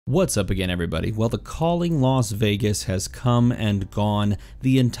What's up again, everybody? Well, the Calling Las Vegas has come and gone.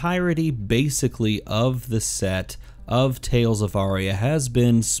 The entirety, basically, of the set of Tales of Aria has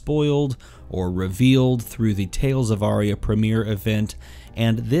been spoiled or revealed through the Tales of Aria premiere event,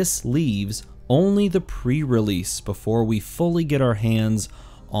 and this leaves only the pre-release before we fully get our hands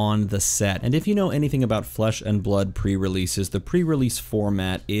on the set. And if you know anything about Flesh and Blood pre-releases, the pre-release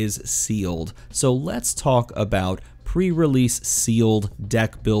format is sealed. So let's talk about pre-release sealed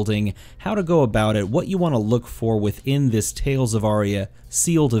deck building, how to go about it, what you want to look for within this Tales of Aria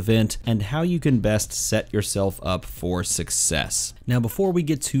sealed event, and how you can best set yourself up for success. Now, before we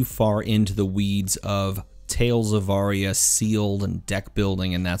get too far into the weeds of Tales of Aria sealed and deck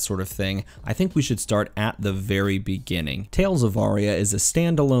building and that sort of thing, I think we should start at the very beginning. Tales of Aria is a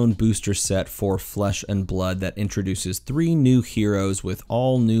standalone booster set for Flesh and Blood that introduces 3 new heroes with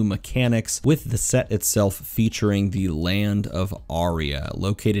all new mechanics, with the set itself featuring the land of Aria,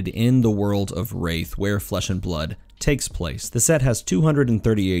 located in the world of Wraith, where Flesh and Blood takes place. The set has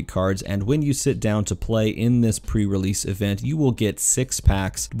 238 cards, and when you sit down to play in this pre-release event, you will get 6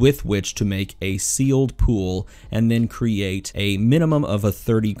 packs with which to make a sealed pool and then create a minimum of a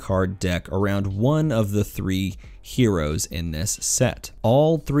 30 card deck around one of the 3 heroes in this set.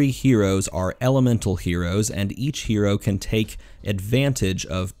 All 3 heroes are elemental heroes, and each hero can take advantage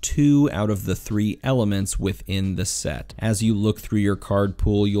of 2 out of the 3 elements within the set. As you look through your card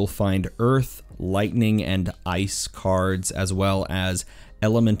pool, you'll find earth, lightning, and ice cards, as well as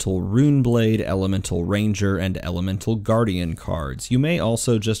elemental runeblade, elemental ranger, and elemental guardian cards. You may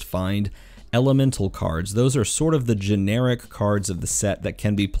also just find elemental cards. Those are sort of the generic cards of the set that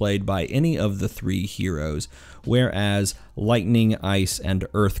can be played by any of the 3 heroes, whereas lightning, ice, and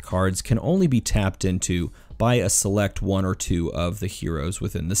earth cards can only be tapped into by a select 1 or 2 of the heroes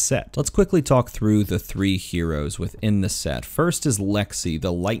within the set. Let's quickly talk through the 3 heroes within the set. First is Lexi,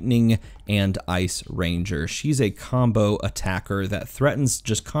 the lightning and ice ranger. She's a combo attacker that threatens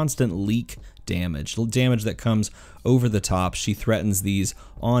just constant leak damage that comes over the top. She threatens these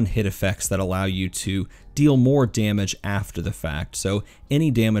on-hit effects that allow you to deal more damage after the fact. So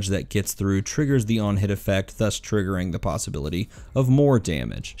any damage that gets through triggers the on-hit effect, thus triggering the possibility of more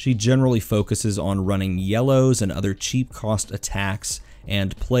damage. She generally focuses on running yellows and other cheap cost attacks,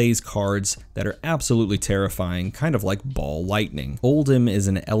 and plays cards that are absolutely terrifying, kind of like Ball Lightning. Oldhim is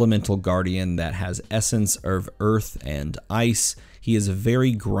an elemental guardian that has essence of earth and ice. He is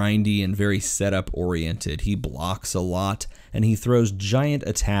very grindy and very setup oriented. He blocks a lot, and he throws giant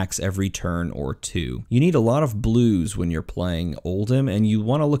attacks every turn or 2. You need a lot of blues when you're playing Oldhim, and you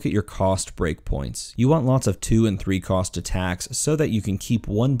want to look at your cost breakpoints. You want lots of 2 and 3 cost attacks so that you can keep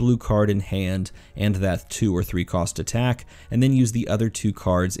 1 blue card in hand and that 2 or 3 cost attack, and then use the other 2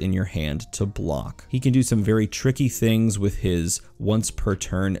 cards in your hand to block. He can do some very tricky things with his once per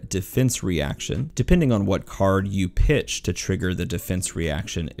turn defense reaction, depending on what card you pitch to trigger the defense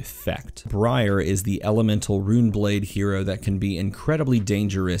reaction effect. Briar is the elemental runeblade hero that can be incredibly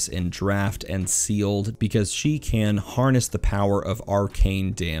dangerous in draft and sealed because she can harness the power of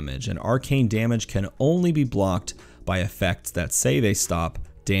arcane damage, and arcane damage can only be blocked by effects that say they stop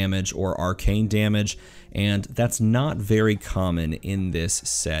damage or arcane damage, and that's not very common in this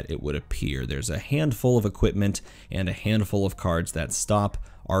set, it would appear. There's a handful of equipment and a handful of cards that stop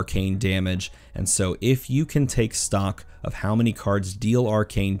arcane damage, and so if you can take stock of how many cards deal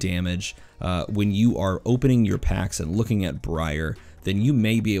arcane damage when you are opening your packs and looking at Briar, then you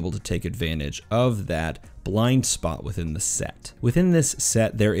may be able to take advantage of that blind spot within the set. Within this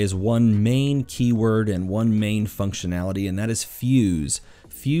set, there is one main keyword and one main functionality, and that is Fuse.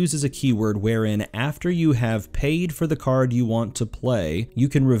 Fuse is a keyword wherein after you have paid for the card you want to play, you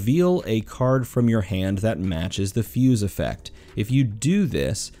can reveal a card from your hand that matches the Fuse effect. If you do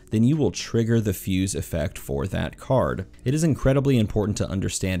this, then you will trigger the Fuse effect for that card. It is incredibly important to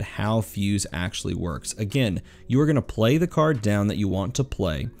understand how Fuse actually works. Again, you are going to play the card down that you want to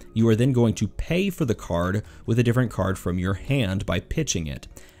play. You are then going to pay for the card with a different card from your hand by pitching it.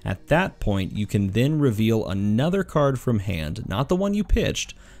 At that point, you can then reveal another card from hand, not the one you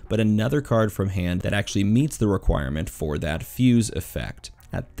pitched, but another card from hand that actually meets the requirement for that Fuse effect.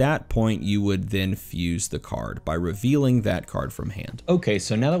 At that point, you would then fuse the card by revealing that card from hand. Okay,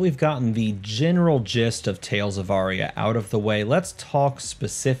 so now that we've gotten the general gist of Tales of Aria out of the way, let's talk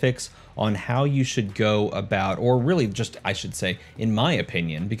specifics on how you should go about, or really just, I should say, in my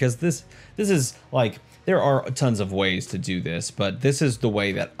opinion, because this is like, there are tons of ways to do this, but this is the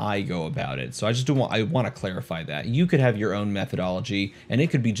way that I go about it. So I want to clarify that. You could have your own methodology, and it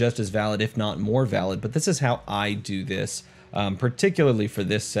could be just as valid, if not more valid, but this is how I do this. Particularly for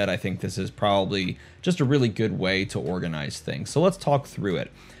this set, I think this is probably just a really good way to organize things. So let's talk through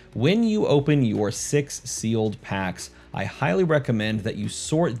it. When you open your 6 sealed packs, I highly recommend that you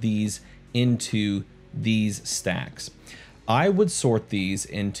sort these into these stacks. I would sort these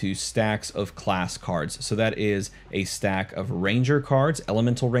into stacks of class cards. So that is a stack of ranger cards,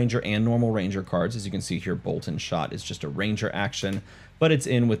 elemental ranger and normal ranger cards. As you can see here, bolt and shot is just a ranger action, but it's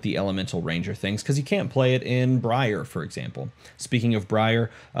in with the elemental ranger things because you can't play it in Briar, for example. Speaking of Briar,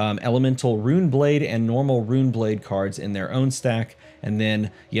 elemental rune blade and normal rune blade cards in their own stack. And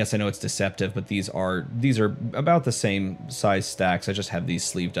then, yes, I know it's deceptive, but these are about the same size stacks. I just have these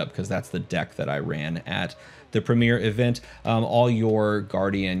sleeved up because that's the deck that I ran at the premiere event. All your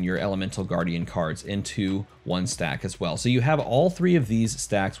Guardian, your Elemental Guardian cards into one stack as well. So you have all 3 of these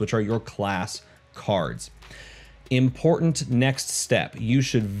stacks, which are your class cards. Important next step. You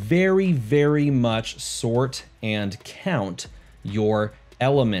should very, very much sort and count your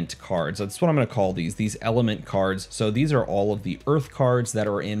element cards. That's what I'm going to call these element cards. So these are all of the earth cards that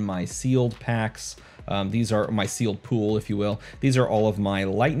are in my sealed packs. These are my sealed pool, if you will. These are all of my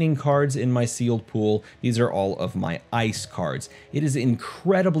lightning cards in my sealed pool. These are all of my ice cards. It is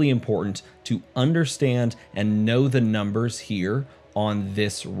incredibly important to understand and know the numbers here on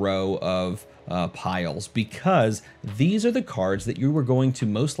this row of piles, because these are the cards that you are going to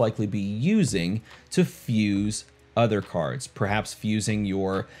most likely be using to fuse other cards, perhaps fusing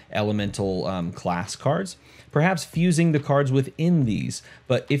your elemental class cards, perhaps fusing the cards within these.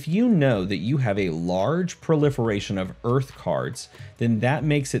 But if you know that you have a large proliferation of earth cards, then that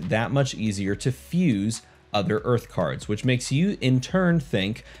makes it that much easier to fuse other earth cards, which makes you in turn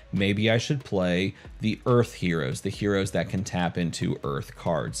think, maybe I should play the earth heroes, the heroes that can tap into earth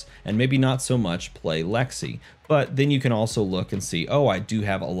cards, and maybe not so much play Lexi. But then you can also look and see, oh, I do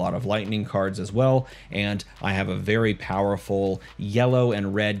have a lot of lightning cards as well, and I have a very powerful yellow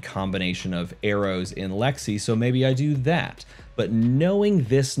and red combination of arrows in Lexi, so maybe I do that. But knowing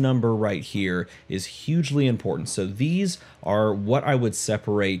this number right here is hugely important. So these are what I would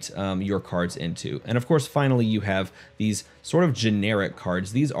separate your cards into. And of course, finally, you have these sort of generic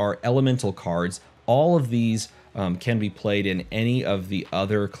cards. These are elemental cards. All of these can be played in any of the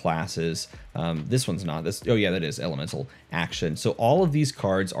other classes. This one's not. Oh yeah, that is elemental action. So all of these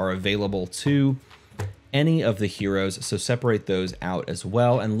cards are available to any of the heroes, so separate those out as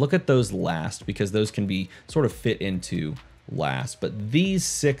well and look at those last, because those can be sort of fit into last. But these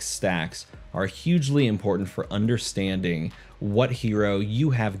 6 stacks are hugely important for understanding what hero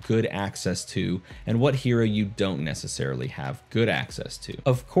you have good access to and what hero you don't necessarily have good access to.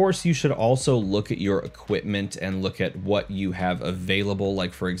 Of course, you should also look at your equipment and look at what you have available.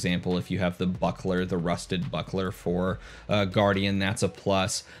 Like, for example, if you have the buckler, the rusted buckler for Guardian, that's a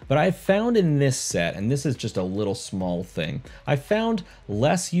plus. But I've found in this set, and this is just a little small thing, I found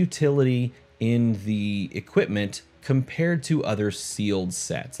less utility in the equipment compared to other sealed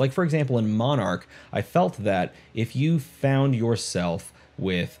sets. Like, for example, in Monarch, I felt that if you found yourself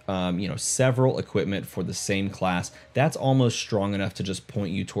with several equipment for the same class, that's almost strong enough to just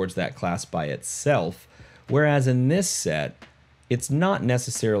point you towards that class by itself. Whereas in this set, it's not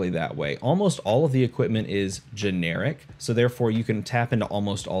necessarily that way. Almost all of the equipment is generic, so therefore you can tap into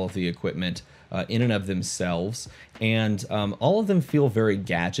almost all of the equipment in and of themselves, and all of them feel very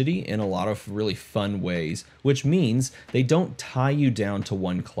gadgety in a lot of really fun ways, which means they don't tie you down to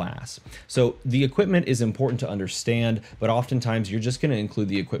one class. So the equipment is important to understand, but oftentimes you're just going to include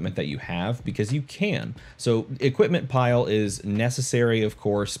the equipment that you have because you can. So equipment pile is necessary, of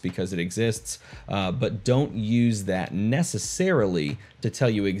course, because it exists, but don't use that necessarily to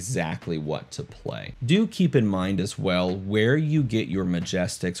tell you exactly what to play. Do keep in mind as well where you get your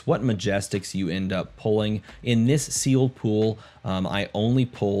Majestics, what Majestics you end up pulling. In this sealed pool, I only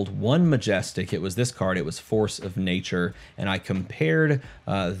pulled one Majestic. It was this card. It was Force of Nature, and I compared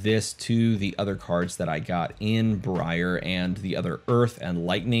this to the other cards that I got in Briar and the other Earth and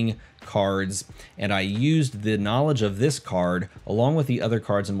Lightning cards, and I used the knowledge of this card along with the other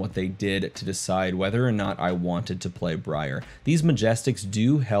cards and what they did to decide whether or not I wanted to play Briar. These Majestics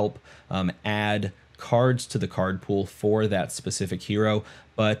do help add cards to the card pool for that specific hero,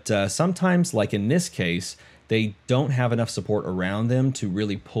 but sometimes, like in this case, they don't have enough support around them to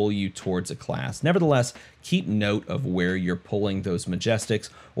really pull you towards a class. Nevertheless, keep note of where you're pulling those Majestics,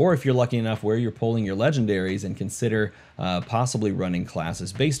 or if you're lucky enough, where you're pulling your legendaries, and consider possibly running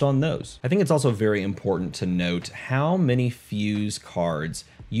classes based on those. I think it's also very important to note how many fuse cards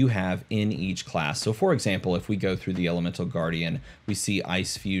you have in each class. So for example, if we go through the Elemental Guardian, we see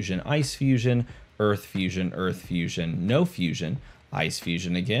Ice Fusion, Earth Fusion, no fusion, Ice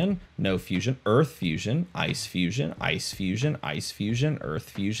Fusion again, no fusion, Earth Fusion, Ice Fusion, Ice Fusion, Ice Fusion, Earth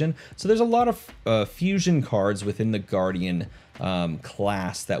Fusion. So there's a lot of fusion cards within the Guardian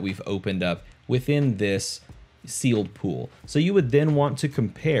class that we've opened up within this sealed pool. So you would then want to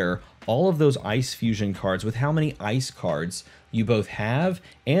compare all of those ice fusion cards with how many ice cards you both have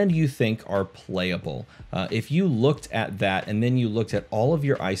and you think are playable. If you looked at that and then you looked at all of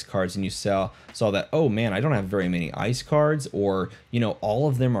your ice cards and you saw that, oh man, I don't have very many ice cards, or you know, all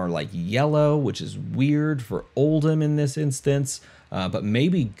of them are like yellow, which is weird for Oldhim in this instance, but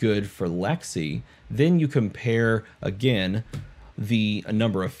maybe good for Lexi, then you compare again the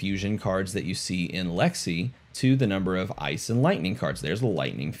number of fusion cards that you see in Lexi to the number of ice and lightning cards. There's the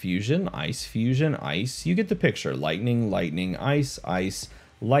lightning fusion, ice, you get the picture. Lightning, lightning, ice, ice,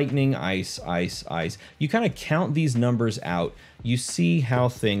 lightning, ice, ice, ice. You kind of count these numbers out, you see how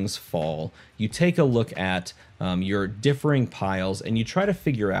things fall, you take a look at your differing piles, and you try to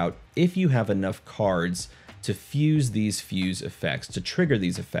figure out if you have enough cards to fuse these fuse effects, to trigger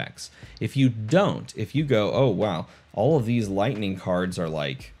these effects. If you don't, if you go, oh wow, all of these lightning cards are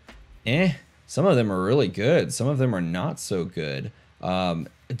like, some of them are really good, some of them are not so good.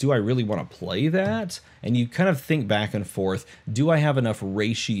 Do I really want to play that? And you kind of think back and forth, do I have enough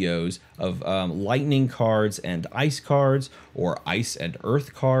ratios of lightning cards and ice cards, or ice and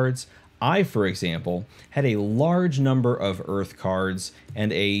earth cards? I, for example, had a large number of earth cards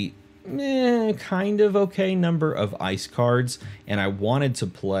and a kind of okay number of ice cards, and I wanted to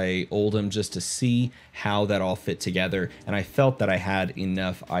play Oldhim just to see how that all fit together, and I felt that I had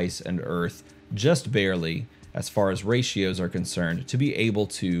enough ice and earth, just barely, as far as ratios are concerned, to be able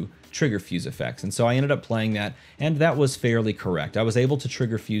to trigger fuse effects. And so I ended up playing that, and that was fairly correct. I was able to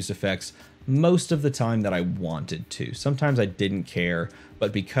trigger fuse effects most of the time that I wanted to. Sometimes I didn't care,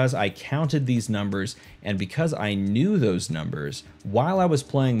 but because I counted these numbers and because I knew those numbers while I was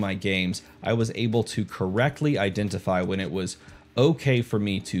playing my games, I was able to correctly identify when it was okay for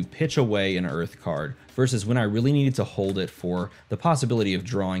me to pitch away an earth card versus when I really needed to hold it for the possibility of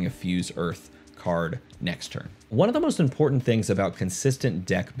drawing a fuse earth card next turn. One of the most important things about consistent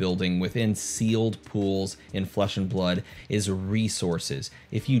deck building within sealed pools in Flesh and Blood is resources.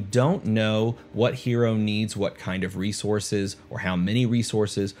 If you don't know what hero needs what kind of resources or how many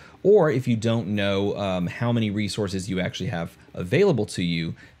resources, or if you don't know how many resources you actually have available to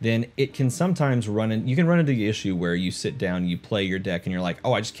you, then it can sometimes you can run into the issue where you sit down, you play your deck, and you're like,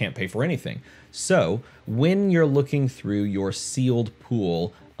 oh, I just can't pay for anything. So when you're looking through your sealed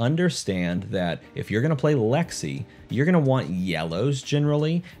pool, understand that if you're going to play Lexi, you're going to want yellows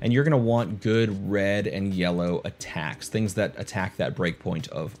generally, and you're going to want good red and yellow attacks, things that attack that breakpoint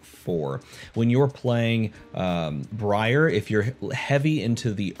of 4. When you're playing Briar, if you're heavy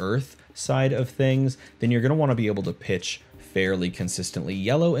into the earth side of things, then you're going to want to be able to pitch fairly consistently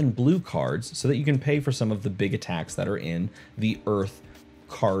yellow and blue cards so that you can pay for some of the big attacks that are in the earth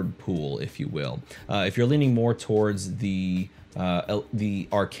card pool, if you will. If you're leaning more towards the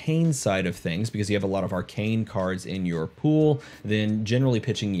arcane side of things, because you have a lot of arcane cards in your pool, then generally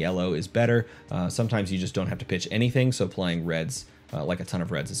pitching yellow is better. Sometimes you just don't have to pitch anything, so playing reds, like a ton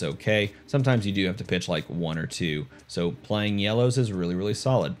of reds, is okay. Sometimes you do have to pitch like 1 or 2, so playing yellows is really, really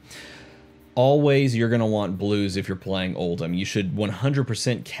solid. Always you're going to want blues if you're playing Oldhim. You should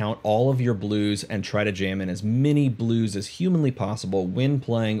 100% count all of your blues and try to jam in as many blues as humanly possible when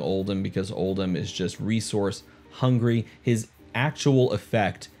playing Oldhim, because Oldhim is just resource hungry. His actual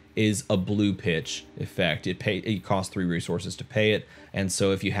effect is a blue pitch effect. It costs 3 resources to pay it, and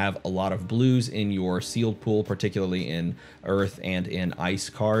so if you have a lot of blues in your sealed pool, particularly in earth and in ice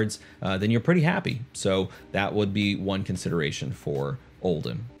cards, then you're pretty happy. So that would be one consideration for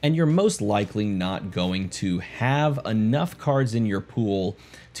Oldhim. And you're most likely not going to have enough cards in your pool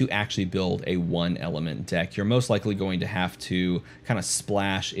to actually build a 1-element deck. You're most likely going to have to kind of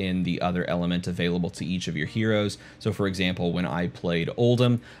splash in the other element available to each of your heroes. So for example, when I played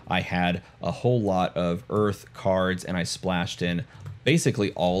Oldhim, I had a whole lot of earth cards and I splashed in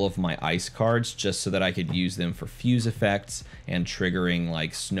basically all of my ice cards just so that I could use them for fuse effects and triggering,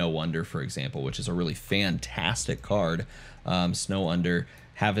 like Snow Under, for example, which is a really fantastic card. Snow Under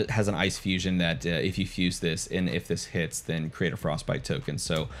has an ice fusion that if you fuse this and if this hits, then create a frostbite token.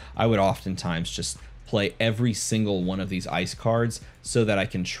 So I would oftentimes just play every single one of these ice cards so that I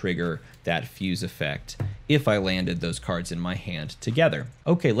can trigger that fuse effect if I landed those cards in my hand together.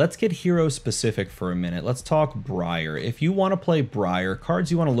 Okay, let's get hero specific for a minute. Let's talk Briar. If you want to play Briar,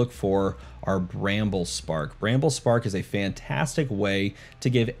 cards you want to look for are Bramble Spark. Bramble Spark is a fantastic way to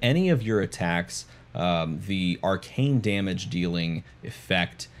give any of your attacks the arcane damage dealing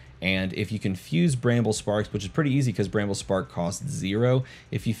effect. And if you can fuse Bramble Sparks, which is pretty easy because Bramble Spark costs 0,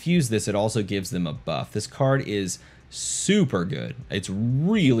 if you fuse this, it also gives them a buff. This card is super good. It's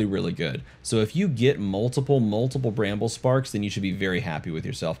really, really good. So if you get multiple Bramble Sparks, then you should be very happy with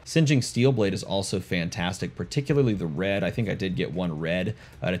yourself. Singeing Steelblade is also fantastic, particularly the red. I think I did get one red.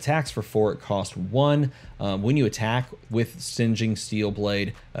 It attacks for 4, it costs 1. When you attack with Singeing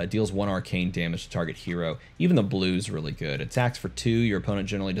Steelblade, deals 1 arcane damage to target hero. Even the blue is really good. Attacks for 2, your opponent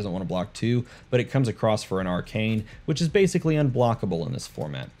generally doesn't want to block 2, but it comes across for an arcane, which is basically unblockable in this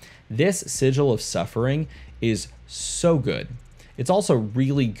format. This Sigil of Suffering is so good. It's also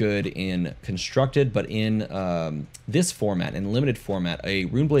really good in Constructed, but in this format, in limited format, a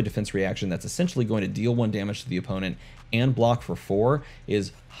Runeblade defense reaction that's essentially going to deal 1 damage to the opponent and block for 4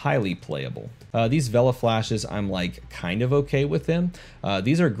 is highly playable. These Vela Flashes, I'm like kind of okay with them.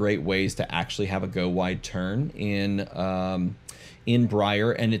 These are great ways to actually have a go wide turn in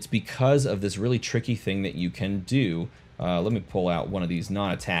Briar, and it's because of this really tricky thing that you can do. Let me pull out one of these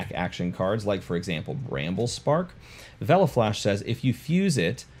non-attack action cards, like for example, Bramble Spark. Vela Flash says if you fuse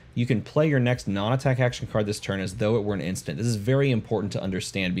it, you can play your next non-attack action card this turn as though it were an instant. This is very important to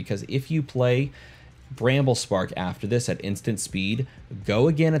understand because if you play Bramble Spark after this at instant speed, go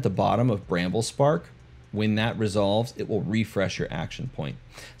again at the bottom of Bramble Spark. When that resolves, it will refresh your action point.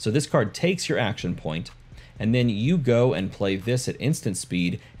 So this card takes your action point, and then you go and play this at instant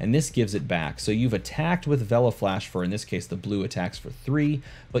speed, and this gives it back. So you've attacked with Vela Flash for, in this case, the blue attacks for 3,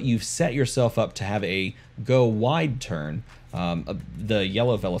 but you've set yourself up to have a go wide turn. The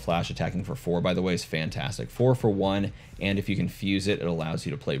yellow Vela Flash attacking for 4, by the way, is fantastic. 4 for 1, and if you can fuse it, it allows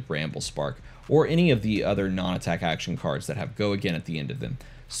you to play Bramble Spark, or any of the other non-attack action cards that have go again at the end of them.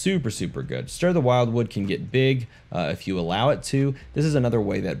 Super, super good. Stir the Wildwood can get big if you allow it to. This is another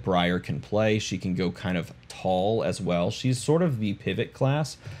way that Briar can play. She can go kind of tall as well. She's sort of the pivot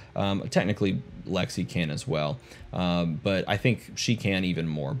class. Technically, Lexi can as well, but I think she can even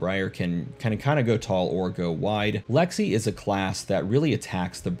more. Briar can kind of go tall or go wide. Lexi is a class that really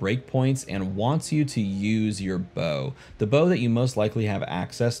attacks the breakpoints and wants you to use your bow. The bow that you most likely have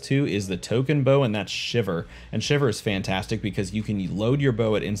access to is the token bow, and that's Shiver. And Shiver is fantastic because you can load your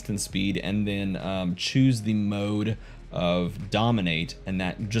bow at instant speed and then choose the mode of Dominate, and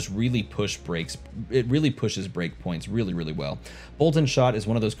that just really pushes break points really, really well. Bolt and Shot is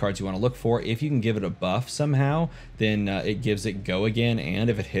one of those cards you want to look for. If you can give it a buff somehow, then it gives it go again, and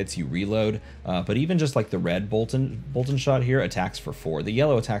if it hits, you reload. But even just like the red Bolt and Shot here attacks for 4. The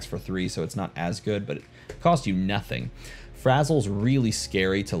yellow attacks for 3, so it's not as good, but it costs you nothing. Frazzle's really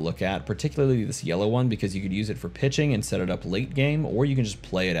scary to look at, particularly this yellow one, because you could use it for pitching and set it up late game, or you can just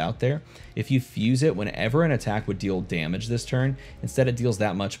play it out there. If you fuse it, whenever an attack would deal damage this turn, instead it deals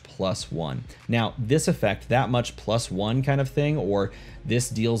that much +1. Now, this effect, that much +1 kind of thing, or this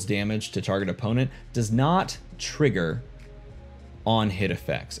deals damage to target opponent, does not trigger on hit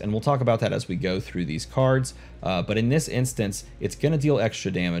effects, and we'll talk about that as we go through these cards, but in this instance it's going to deal extra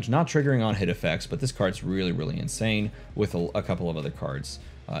damage, not triggering on hit effects, but this card's really, really insane with a couple of other cards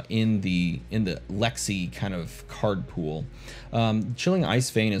in the Lexi kind of card pool. Chilling Ice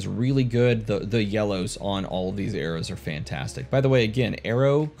Vein is really good. The yellows on all of these arrows are fantastic. By the way, again,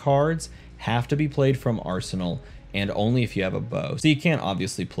 arrow cards have to be played from Arsenal, and only if you have a bow. So you can't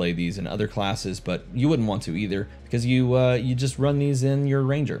obviously play these in other classes, but you wouldn't want to either, because you just run these in your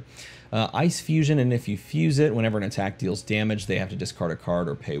Ranger. Ice Fusion, and if you fuse it, whenever an attack deals damage, they have to discard a card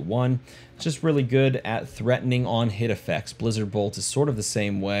or pay 1. It's just really good at threatening on hit effects. Blizzard Bolt is sort of the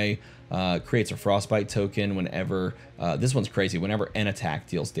same way. Creates a Frostbite token whenever, this one's crazy, whenever an attack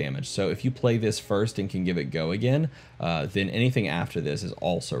deals damage. So if you play this first and can give it go again, then anything after this is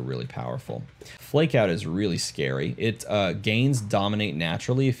also really powerful. Flake Out is really scary. It gains Dominate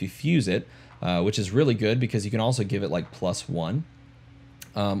naturally if you fuse it, which is really good because you can also give it like +1.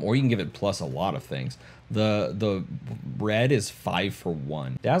 Or you can give it plus a lot of things. The red is 5 for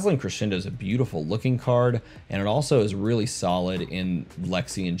 1. Dazzling Crescendo is a beautiful looking card, and it also is really solid in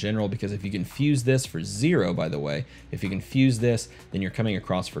Lexi in general, because if you can fuse this for 0, by the way, if you can fuse this, then you're coming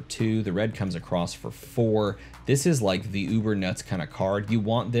across for 2. The red comes across for 4. This is like the uber nuts kind of card. You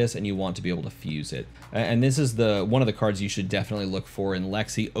want this, and you want to be able to fuse it. And this is one of the cards you should definitely look for in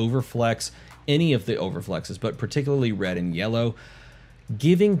Lexi. Overflex, any of the overflexes, but particularly red and yellow.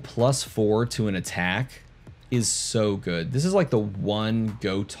 Giving +4 to an attack is so good. This is like the one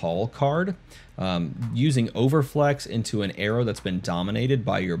go tall card. Using Overflex into an arrow that's been dominated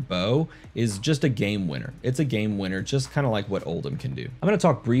by your bow is just a game winner. It's a game winner, just kind of like what Oldhim can do. I'm going to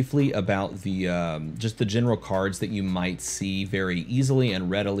talk briefly about the just the general cards that you might see very easily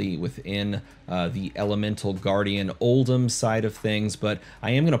and readily within the Elemental Guardian Oldhim side of things, but I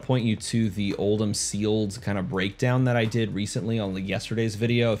am going to point you to the Oldhim sealed kind of breakdown that I did recently on yesterday's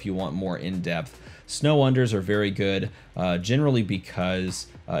video if you want more in-depth. Snow Unders are very good, generally because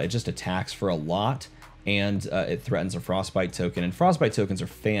it just attacks for a lot, and it threatens a Frostbite token, and Frostbite tokens are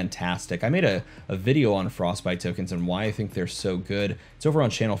fantastic. I made a video on Frostbite tokens and why I think they're so good. It's over on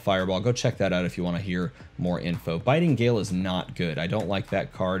Channel Fireball. Go check that out if you want to hear more info. Biting Gale is not good. I don't like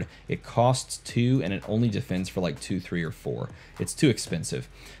that card. It costs 2 and it only defends for like 2, 3, or 4. It's too expensive.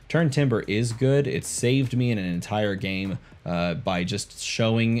 Turn Timber is good. It saved me in an entire game by just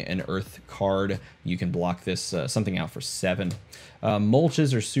showing an Earth card. You can block this something out for 7.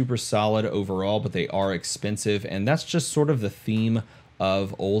 Mulches are super solid overall, but they are expensive, and that's just sort of the theme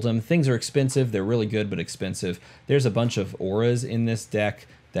of Oldhim. Things are expensive, they're really good, but expensive. There's a bunch of auras in this deck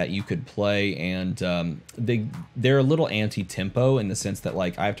that you could play, and they're a little anti-tempo in the sense that,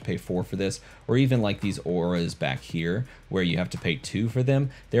 like, I have to pay 4 for this, or even like these auras back here where you have to pay 2 for them.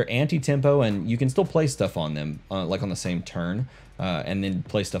 They're anti-tempo, and you can still play stuff on them, like on the same turn, and then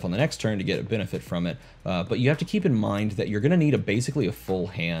play stuff on the next turn to get a benefit from it. But you have to keep in mind that you're going to need basically a full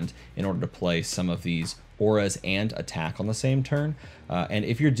hand in order to play some of these auras and attack on the same turn. And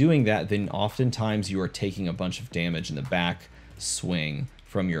if you're doing that, then oftentimes you are taking a bunch of damage in the back swing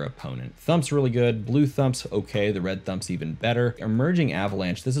from your opponent. Thump's really good. Blue Thump's okay. The red Thump's even better. Emerging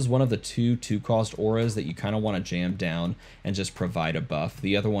Avalanche, this is one of the 2-cost auras that you kind of want to jam down and just provide a buff.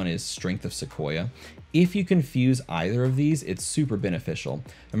 The other one is Strength of Sequoia. If you can fuse either of these, it's super beneficial.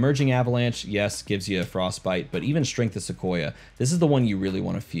 Emerging Avalanche, yes, gives you a Frostbite, but even Strength of Sequoia, this is the one you really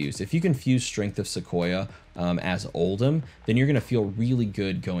want to fuse. If you can fuse Strength of Sequoia as Oldhim, then you're going to feel really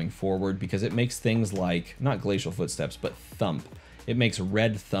good going forward, because it makes things like, not Glacial Footsteps, but Thump. It makes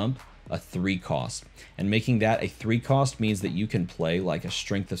red Thump a 3-cost, and making that a 3-cost means that you can play like a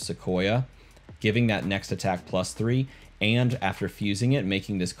Strength of Sequoia, giving that next attack +3, and after fusing it,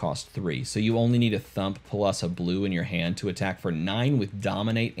 making this cost 3. So you only need a Thump plus a blue in your hand to attack for 9 with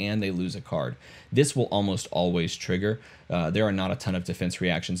Dominate, and they lose a card. This will almost always trigger. There are not a ton of defense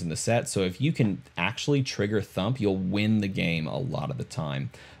reactions in the set, so if you can actually trigger Thump, you'll win the game a lot of the time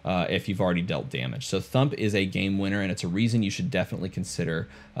if you've already dealt damage. So Thump is a game winner, and it's a reason you should definitely consider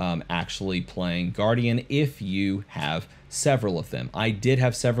actually playing Guardian if you have several of them. I did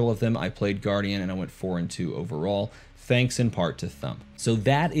have several of them. I played Guardian, and I went 4-2 overall, thanks in part to Thump. So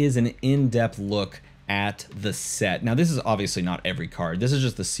that is an in-depth look at the set. Now, this is obviously not every card. This is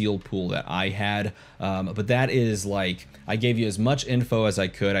just the sealed pool that I had, but that is like, I gave you as much info as I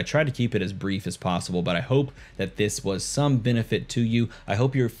could. I tried to keep it as brief as possible, but I hope that this was some benefit to you. I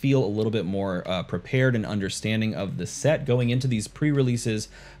hope you feel a little bit more prepared and understanding of the set going into these pre-releases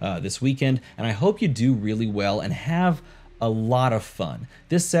this weekend, and I hope you do really well and have a lot of fun.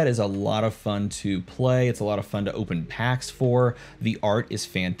 This set is a lot of fun to play. It's a lot of fun to open packs for. The art is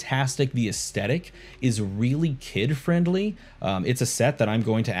fantastic. The aesthetic is really kid-friendly. It's a set that I'm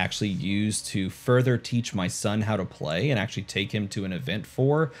going to actually use to further teach my son how to play and actually take him to an event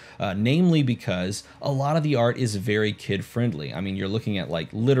for, namely because a lot of the art is very kid-friendly. I mean, you're looking at like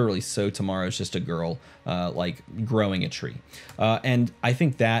literally So Tomorrow's just a girl like growing a tree. And I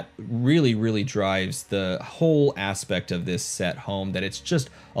think that really, really drives the whole aspect of this set home, that it's just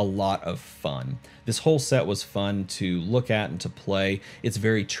a lot of fun. This whole set was fun to look at and to play. It's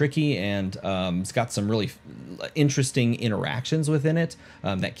very tricky, and it's got some really interesting interactions within it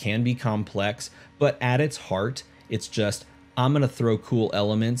that can be complex, but at its heart, it's just, I'm gonna throw cool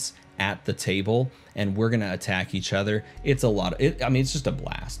elements at the table and we're gonna attack each other. It's a lot of it. I mean, it's just a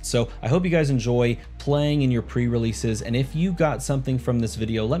blast. So I hope you guys enjoy playing in your pre-releases, and if you got something from this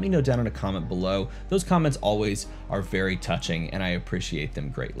video, let me know down in a comment below. Those comments always are very touching and I appreciate them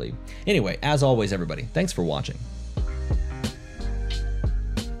greatly. Anyway, as always, everybody, thanks for watching.